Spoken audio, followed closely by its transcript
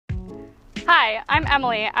Hi, I'm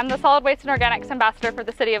Emily. I'm the Solid Waste and Organics Ambassador for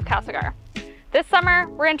the City of Castlegar. This summer,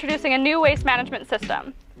 we're introducing a new waste management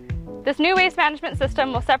system. This new waste management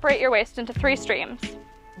system will separate your waste into 3 streams: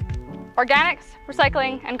 organics,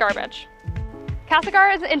 recycling, and garbage.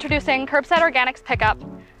 Castlegar is introducing curbside organics pickup,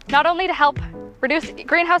 not only to help reduce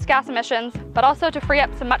greenhouse gas emissions, but also to free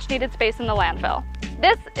up some much needed space in the landfill.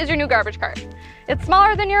 This is your new garbage cart. It's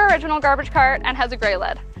smaller than your original garbage cart and has a gray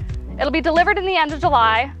lid. It'll be delivered in the end of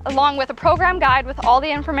July, along with a program guide with all the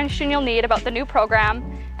information you'll need about the new program,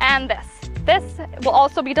 and this. This will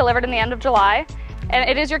also be delivered in the end of July, and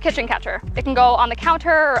it is your kitchen catcher. It can go on the counter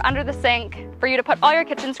or under the sink for you to put all your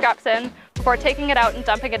kitchen scraps in before taking it out and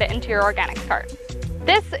dumping it into your organics cart.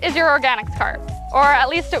 This is your organics cart, or at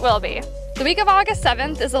least it will be. The week of August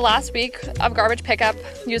 7th is the last week of garbage pickup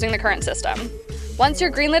using the current system. Once your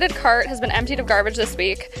green-lidded cart has been emptied of garbage this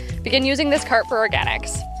week, begin using this cart for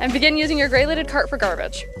organics, and begin using your gray-lidded cart for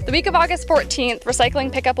garbage. The week of August 14th,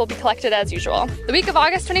 recycling pickup will be collected as usual. The week of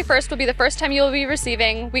August 21st will be the first time you will be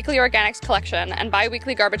receiving weekly organics collection and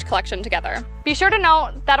bi-weekly garbage collection together. Be sure to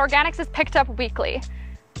note that organics is picked up weekly,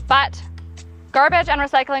 but garbage and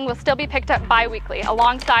recycling will still be picked up bi-weekly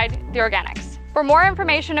alongside the organics. For more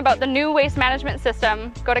information about the new waste management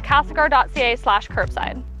system, go to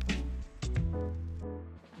castlegar.ca/curbside.